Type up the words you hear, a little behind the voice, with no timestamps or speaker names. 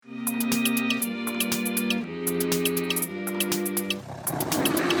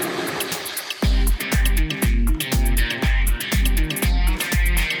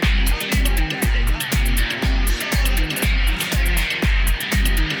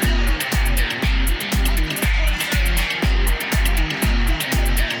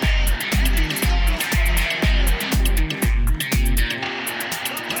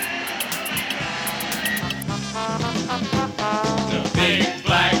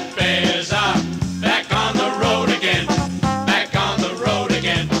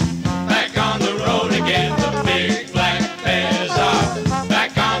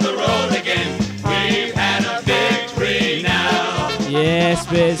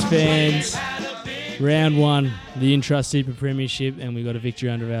Bears fans. Round one, the Intrust Super Premiership, and we got a victory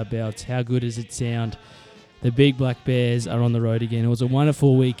under our belts. How good does it sound? The big black Bears are on the road again. It was a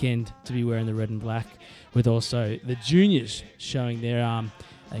wonderful weekend to be wearing the red and black, with also the juniors showing their arm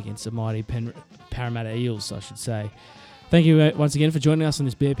against the mighty Parramatta Eels, I should say. Thank you once again for joining us on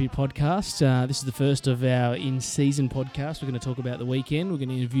this BearPit podcast. This is the first of our in-season podcast. We're going to talk about the weekend. We're going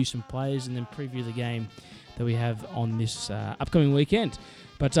to interview some players and then preview the game that we have on this upcoming weekend.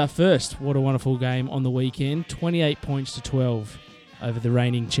 But first, what a wonderful game on the weekend. 28 points to 12 over the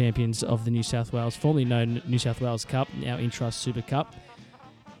reigning champions of the New South Wales, formerly known New South Wales Cup, now Intrust Super Cup.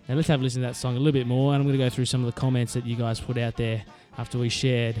 Now let's have a listen to that song a little bit more, and I'm going to go through some of the comments that you guys put out there after we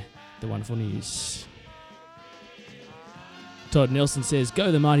shared the wonderful news. Todd Nelson says,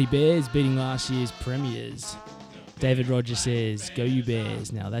 "Go the Mighty Bears, beating last year's premiers." David Rogers says, "Go you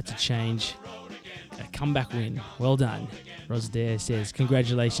Bears." Now that's a change. A comeback win. Well done. Rosdare says,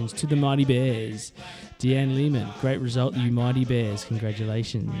 "Congratulations to the Mighty Bears." Deanne Lehman, "Great result, you Mighty Bears.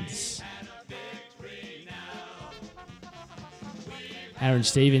 Congratulations." Aaron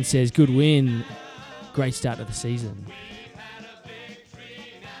Stevens says, "Good win. Great start to the season."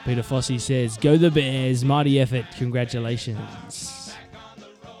 Peter Fossey says, "Go the Bears. Mighty effort. Congratulations."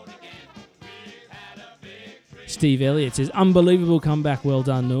 Steve Elliott says, "Unbelievable comeback. Well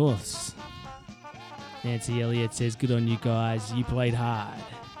done, Norths." Nancy Elliott says, "Good on you guys. You played hard."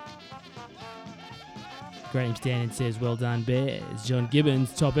 Graham Stanton says, "Well done, Bears." John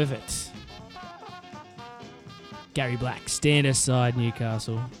Gibbons, "Top effort." Gary Black, "Stand aside,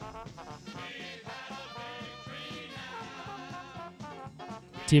 Newcastle."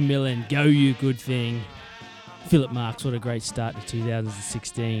 Tim Millen, "Go you, good thing." Philip Marks, "What a great start to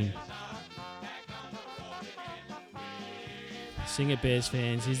 2016. Sing it, Bears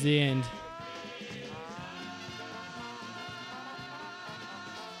fans. Here's the end.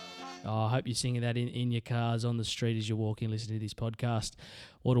 Oh, I hope you're singing that in your cars, on the street as you're walking, listening to this podcast.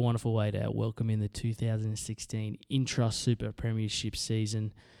 What a wonderful way to welcome in the 2016 Intrust Super Premiership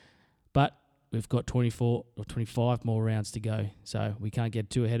season. But we've got 24 or 25 more rounds to go, so we can't get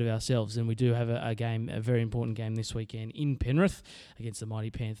too ahead of ourselves. And we do have a game, a very important game this weekend in Penrith against the Mighty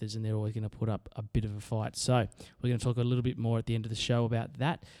Panthers, and they're always going to put up a bit of a fight. So we're going to talk a little bit more at the end of the show about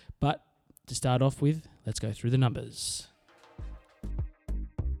that. But to start off with, let's go through the numbers.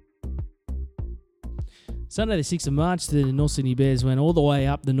 Sunday the 6th of March, the North Sydney Bears went all the way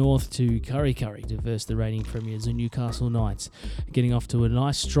up the north to Kurri Kurri to verse the reigning premiers, the Newcastle Knights. Getting off to a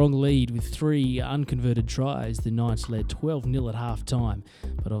nice strong lead with 3 unconverted tries, the Knights led 12-0 at half-time.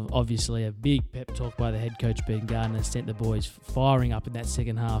 But obviously a big pep talk by the head coach Ben Gardner sent the boys firing up in that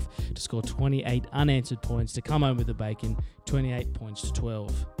second half to score 28 unanswered points to come home with the bacon, 28 points to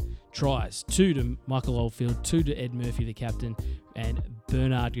 12. Tries, 2 to Michael Oldfield, 2 to Ed Murphy, the captain, and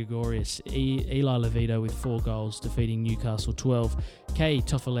Bernard Gregorius. Eli Levito with 4 goals, defeating Newcastle 12. Kay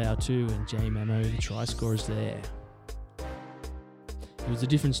Tofalau 2 and Jay Mamo, the try scorers there. It was a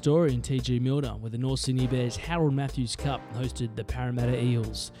different story in TG Milner, where the North Sydney Bears Harold Matthews Cup hosted the Parramatta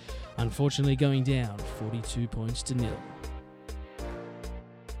Eels, unfortunately going down 42 points to 0.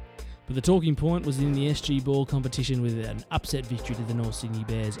 But the talking point was in the SG Ball competition with an upset victory to the North Sydney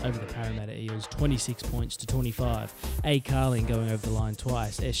Bears over the Parramatta Eels, 26 points to 25. A. Carling going over the line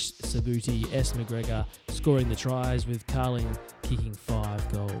twice, S. Sabuti, S. McGregor scoring the tries, with Carling kicking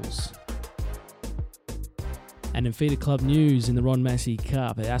 5 goals. And in feeder club news, in the Ron Massey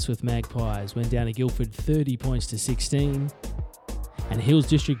Cup, the Asquith Magpies went down to Guildford 30 points to 16. And Hills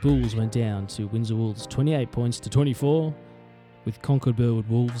District Bulls went down to Windsor Wolves 28 points to 24. With Concord Burwood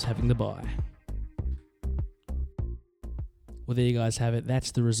Wolves having the bye. Well, there you guys have it.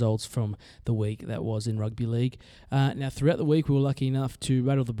 That's the results from the week that was in Rugby League. Now, throughout the week, we were lucky enough to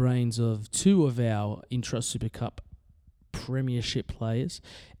rattle the brains of 2 of our Intrust Super Cup Premiership players,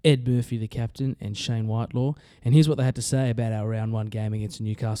 Ed Murphy, the captain, and Cheyne Whitelaw. And here's what they had to say about our round 1 game against the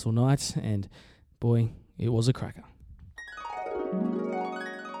Newcastle Knights. And, boy, it was a cracker.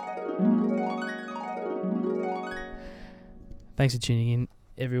 Thanks for tuning in,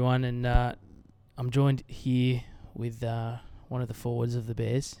 everyone, and I'm joined here with one of the forwards of the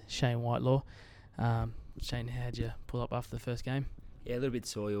Bears, Cheyne Whitelaw. Shane, how'd you pull up after the first game? Yeah, a little bit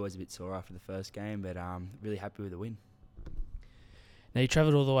sore. You're always a bit sore after the first game, but really happy with the win. Now, you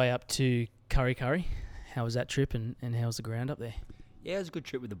travelled all the way up to Kurri Kurri. How was that trip, and how was the ground up there? Yeah, it was a good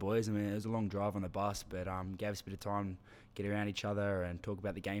trip with the boys. I mean, it was a long drive on the bus, but gave us a bit of time to get around each other and talk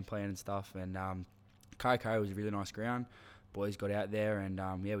about the game plan and stuff. And Kurri Kurri was a really nice ground. Boys got out there, and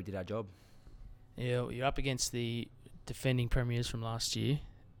yeah, we did our job. Yeah, you're up against the defending premiers from last year.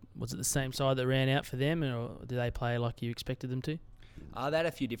 Was it the same side that ran out for them, or did they play like you expected them to? They had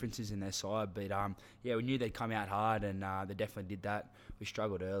a few differences in their side, but yeah, we knew they'd come out hard, and they definitely did that. We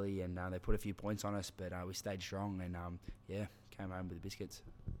struggled early, and they put a few points on us, but we stayed strong, and yeah, came home with the biscuits.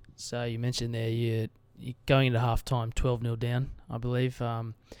 So you mentioned there you're going into half-time 12-0 down, I believe.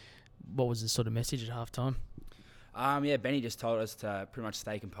 What was the sort of message at half-time? Yeah, Benny just told us to pretty much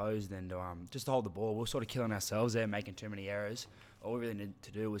stay composed and just to hold the ball. We were sort of killing ourselves there, making too many errors. All we really needed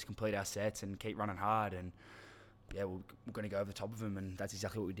to do was complete our sets and keep running hard, and yeah, we're going to go over the top of them, and that's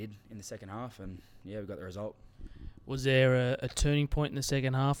exactly what we did in the second half, and yeah, we got the result. Was there a turning point in the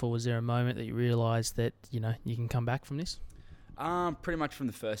second half, or was there a moment that you realised that, you can come back from this? Pretty much from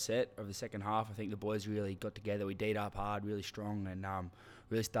the first set of the second half, I think the boys really got together. We D'd up hard, really strong, and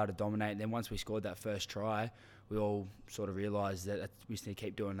really started dominating. Then once we scored that first try, we all sort of realised that we just need to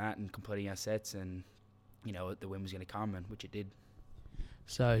keep doing that and completing our sets, and the win was going to come, and which it did.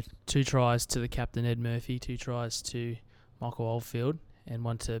 So 2 tries to the captain, Ed Murphy, 2 tries to Michael Oldfield, and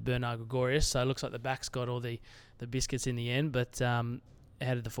 1 to Bernard Gregorius. So it looks like the backs got all the biscuits in the end, but how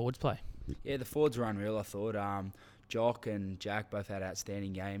did the forwards play? Yeah, the forwards were unreal, I thought. Jock and Jack both had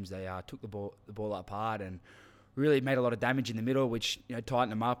outstanding games. They took the ball up hard and really made a lot of damage in the middle, which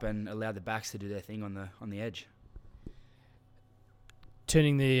tightened them up and allowed the backs to do their thing on the edge.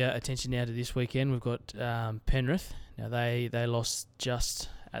 Turning the attention now to this weekend, we've got Penrith. Now they lost just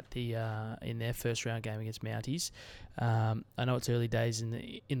at the in their first round game against Mounties. I know it's early days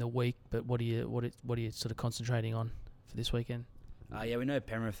in the week, but what are you sort of concentrating on for this weekend? Yeah, we know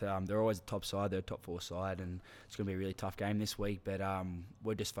Penrith, they're always a top side, they're a top 4 side, and it's going to be a really tough game this week, but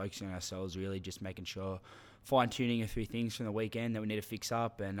we're just focusing on ourselves, really, just making sure, fine-tuning a few things from the weekend that we need to fix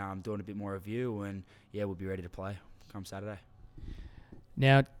up, and doing a bit more review, and yeah, we'll be ready to play come Saturday.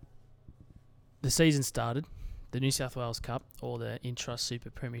 Now, the season started, the New South Wales Cup, or the Intrust Super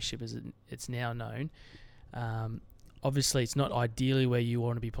Premiership as it's now known. Obviously, it's not ideally where you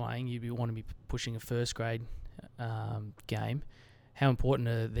want to be playing. You want to be pushing a first grade game. How important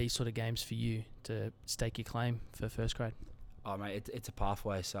are these sort of games for you to stake your claim for first grade? Oh, mate, it's a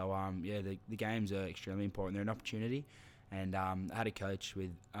pathway. So, yeah, the games are extremely important. They're an opportunity. And I had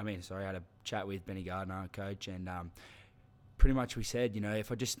a chat with Benny Gardner, coach, and pretty much we said,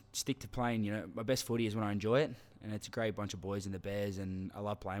 if I just stick to playing, my best footy is when I enjoy it. And it's a great bunch of boys in the Bears, and I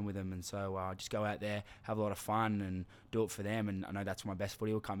love playing with them. And so just go out there, have a lot of fun, and do it for them. And I know that's when my best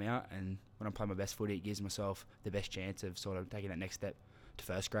footy will come out. And when I play my best footy, it gives myself the best chance of sort of taking that next step to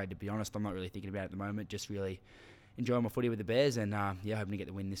first grade. To be honest, I'm not really thinking about it at the moment. Just really enjoying my footy with the Bears, and hoping to get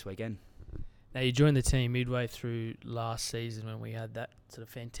the win this weekend. Now, you joined the team midway through last season when we had that sort of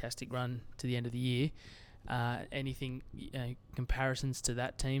fantastic run to the end of the year. Anything, comparisons to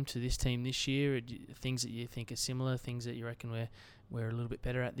that team, to this team this year, things that you think are similar, things that you reckon we're a little bit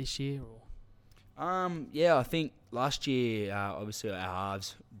better at this year? Or? Yeah, I think last year, obviously our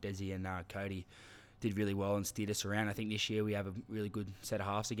halves, Desi and Cody, did really well and steered us around. I think this year we have a really good set of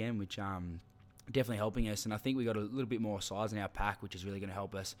halves again, which definitely helping us. And I think we got a little bit more size in our pack, which is really going to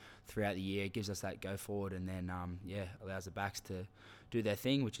help us throughout the year. It gives us that go forward, and then allows the backs to do their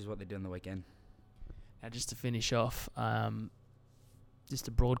thing, which is what they did on the weekend. Now, just to finish off, just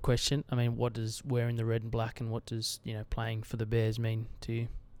a broad question. I mean, what does wearing the red and black, and what does playing for the Bears mean to you?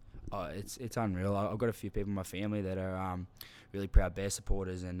 Oh, it's unreal. I've got a few people in my family that are really proud Bears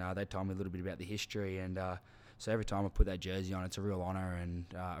supporters, and they told me a little bit about the history. And so every time I put that jersey on, it's a real honour and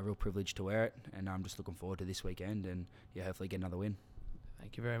a real privilege to wear it. And I'm just looking forward to this weekend, and hopefully get another win.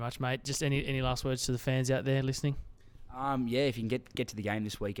 Thank you very much, mate. Just any last words to the fans out there listening? If you can get to the game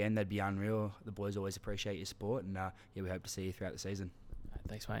this weekend, that'd be unreal. The boys always appreciate your support, and we hope to see you throughout the season.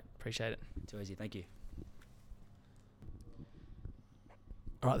 Thanks, mate. Appreciate it. Too easy. Thank you.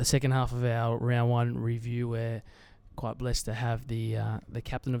 All right, the second half of our round 1 review, we're quite blessed to have the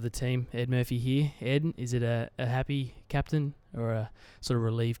captain of the team, Ed Murphy, here. Ed, is it a happy captain or a sort of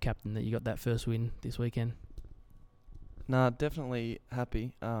relieved captain that you got that first win this weekend? Nah, definitely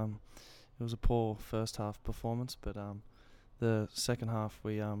happy. It was a poor first half performance, but the second half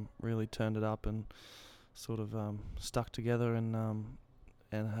we really turned it up and sort of stuck together and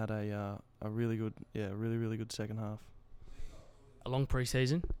had a really good second half. A long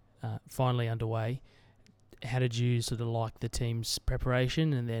pre-season, finally underway. How did you sort of like the team's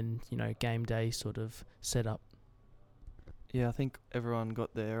preparation and then game day sort of set up? Yeah, I think everyone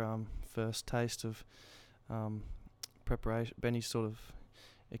got their first taste of preparation. Benny's sort of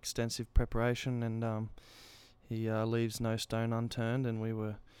extensive preparation, and he leaves no stone unturned, and we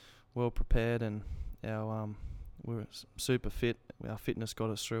were well prepared, and we were super fit. Our fitness got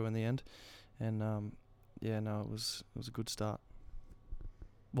us through in the end, and it was a good start.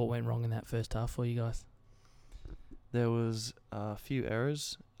 What went wrong in that first half for you guys? there was a few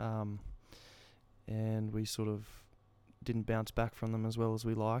errors, and we sort of didn't bounce back from them as well as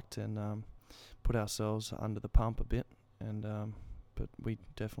we liked, and put ourselves under the pump a bit. And but we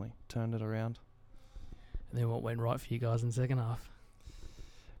definitely turned it around. And then what went right for you guys in the second half?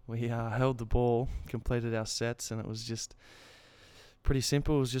 We held the ball, completed our sets, and it was just pretty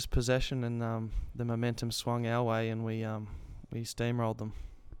simple. It was just possession, and the momentum swung our way, and we steamrolled them.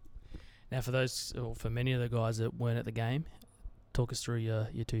 Now, for many of the guys that weren't at the game, talk us through your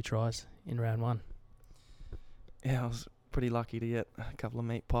 2 tries in round 1. Yeah, I was pretty lucky to get a couple of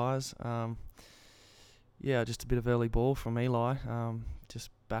meat pies. Just a bit of early ball from Eli,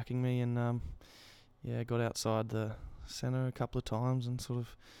 just backing me, and got outside the centre a couple of times and sort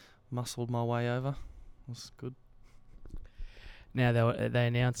of muscled my way over. It was good. Now they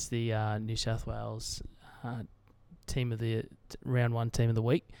announced the New South Wales team of the round 1 team of the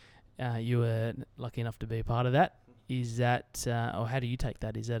week. You were lucky enough to be a part of that. Is that, or how do you take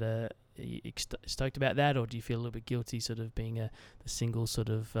that? Is that are you stoked about that, or do you feel a little bit guilty, sort of being the single sort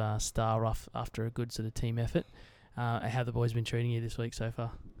of star off after a good sort of team effort? How have the boys been treating you this week so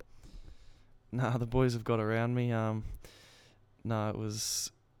far? No, the boys have got around me. It's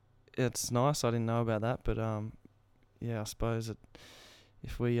nice. I didn't know about that, but I suppose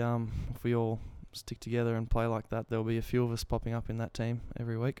if we all stick together and play like that, there'll be a few of us popping up in that team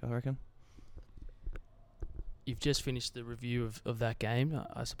every week, I reckon. You've just finished the review of that game.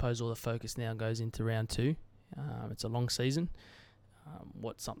 I suppose all the focus now goes into round 2. It's a long season.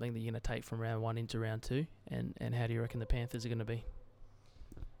 What's something that you're going to take from round 1 into round 2, and how do you reckon the Panthers are going to be?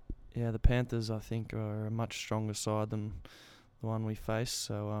 Yeah, the Panthers, I think, are a much stronger side than the one we face.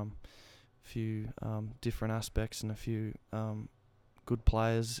 So a few different aspects and a few good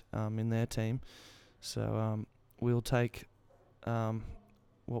players in their team. So we'll take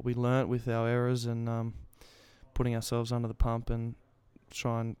what we learnt with our errors and putting ourselves under the pump and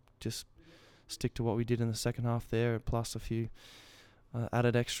try and just stick to what we did in the second half there, plus a few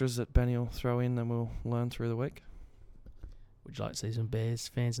added extras that Benny will throw in, and we'll learn through the week. Would you like to see some Bears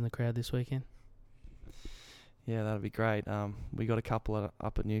fans in the crowd this weekend? Yeah, that'd be great. We got a couple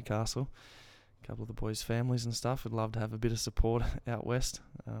up at Newcastle, a couple of the boys' families and stuff. Would love to have a bit of support out west.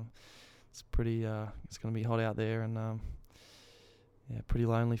 It's pretty. It's going to be hot out there, and pretty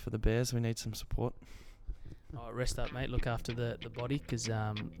lonely for the Bears. We need some support. All right, rest up, mate. Look after the body, because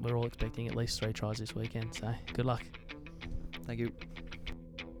we're all expecting at least 3 tries this weekend. So good luck. Thank you.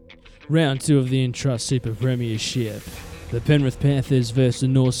 Round 2 of the Intrust Super Premiership. The Penrith Panthers versus the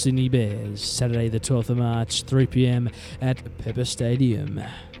North Sydney Bears. Saturday the 12th of March, 3 p.m. at Pepper Stadium.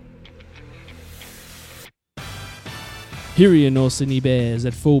 Here are your North Sydney Bears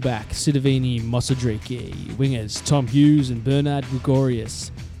at fullback, Sidovini Mosadriki. Wingers, Tom Hughes and Bernard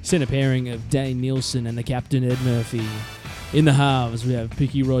Gregorius. Centre pairing of Dane Nielsen and the captain Ed Murphy. In the halves, we have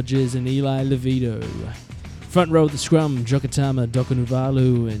Picky Rogers and Eli Levito. Front row of the scrum, Jokatama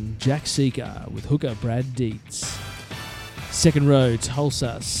Dokunuvalu and Jack Seeker with hooker Brad Dietz. Second row,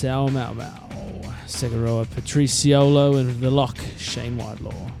 Tulsa Sal Mau Mau. Second row, Patriciolo and the lock, Cheyne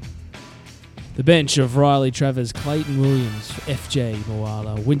Whitelaw. The bench of Riley Travers, Clayton Williams, FJ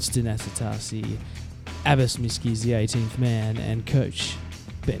Moala, Winston Asatasi, Abbas Miski's the 18th man, and coach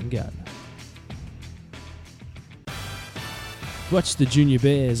Ben Gunn. Watch the Junior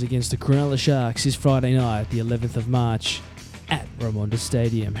Bears against the Cronulla Sharks this Friday night, the 11th of March, at Ramonda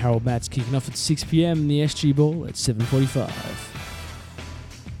Stadium. Harold Matt's kicking off at 6 p.m. and the SG Ball at 7:45.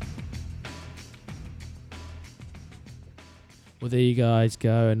 Well, there you guys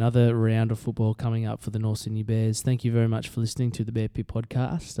go. Another round of football coming up for the North Sydney Bears. Thank you very much for listening to the BearPit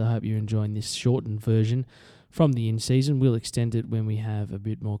podcast. I hope you're enjoying this shortened version from the in-season. We'll extend it when we have a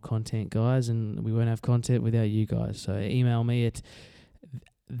bit more content, guys, and we won't have content without you guys. So email me at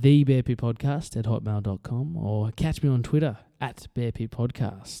thebearpitpodcast@hotmail.com or catch me on Twitter at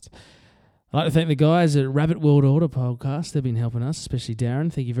BearPitPodcast. I'd like to thank the guys at Rabbit World Order podcast. They've been helping us, especially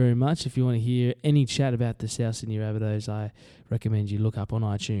Darren. Thank you very much. If you want to hear any chat about the South Sydney Rabbitohs, I recommend you look up on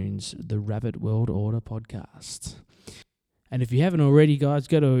iTunes the Rabbit World Order podcast. And if you haven't already, guys,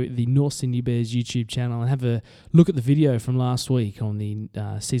 go to the North Sydney Bears YouTube channel and have a look at the video from last week on the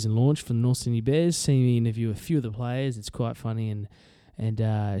season launch for the North Sydney Bears. See me interview a few of the players. It's quite funny, and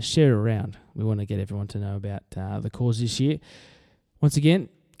share it around. We want to get everyone to know about the cause this year. Once again,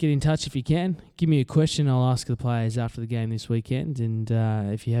 get in touch if you can. Give me a question. I'll ask the players after the game this weekend. And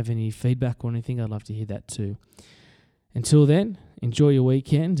if you have any feedback or anything, I'd love to hear that too. Until then, enjoy your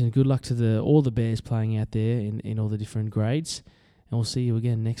weekend and good luck to all the Bears playing out there in all the different grades. And we'll see you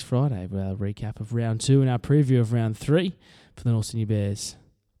again next Friday for our recap of round 2 and our preview of round 3 for the North Sydney Bears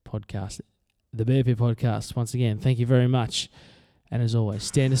podcast the BearPit podcast. Once again, thank you very much. And as always,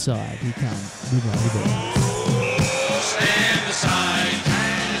 stand aside. Here come the Mighty Bears. Stand aside.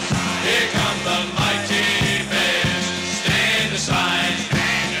 Here come the mighty bears. Stand aside.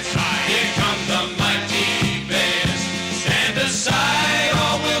 Here come the mighty bears. Stand aside,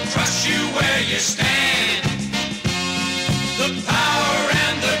 or we'll crush you where you stand. The power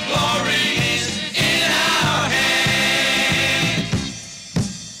and the glory is in our hand.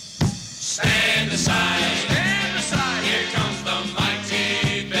 Stand aside. Stand aside. Here comes the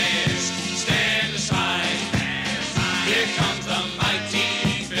mighty bears. Stand aside. Here comes the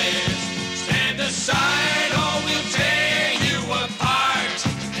mighty bears. Stand aside, or we'll tear you apart.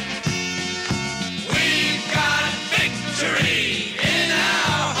 We've got victory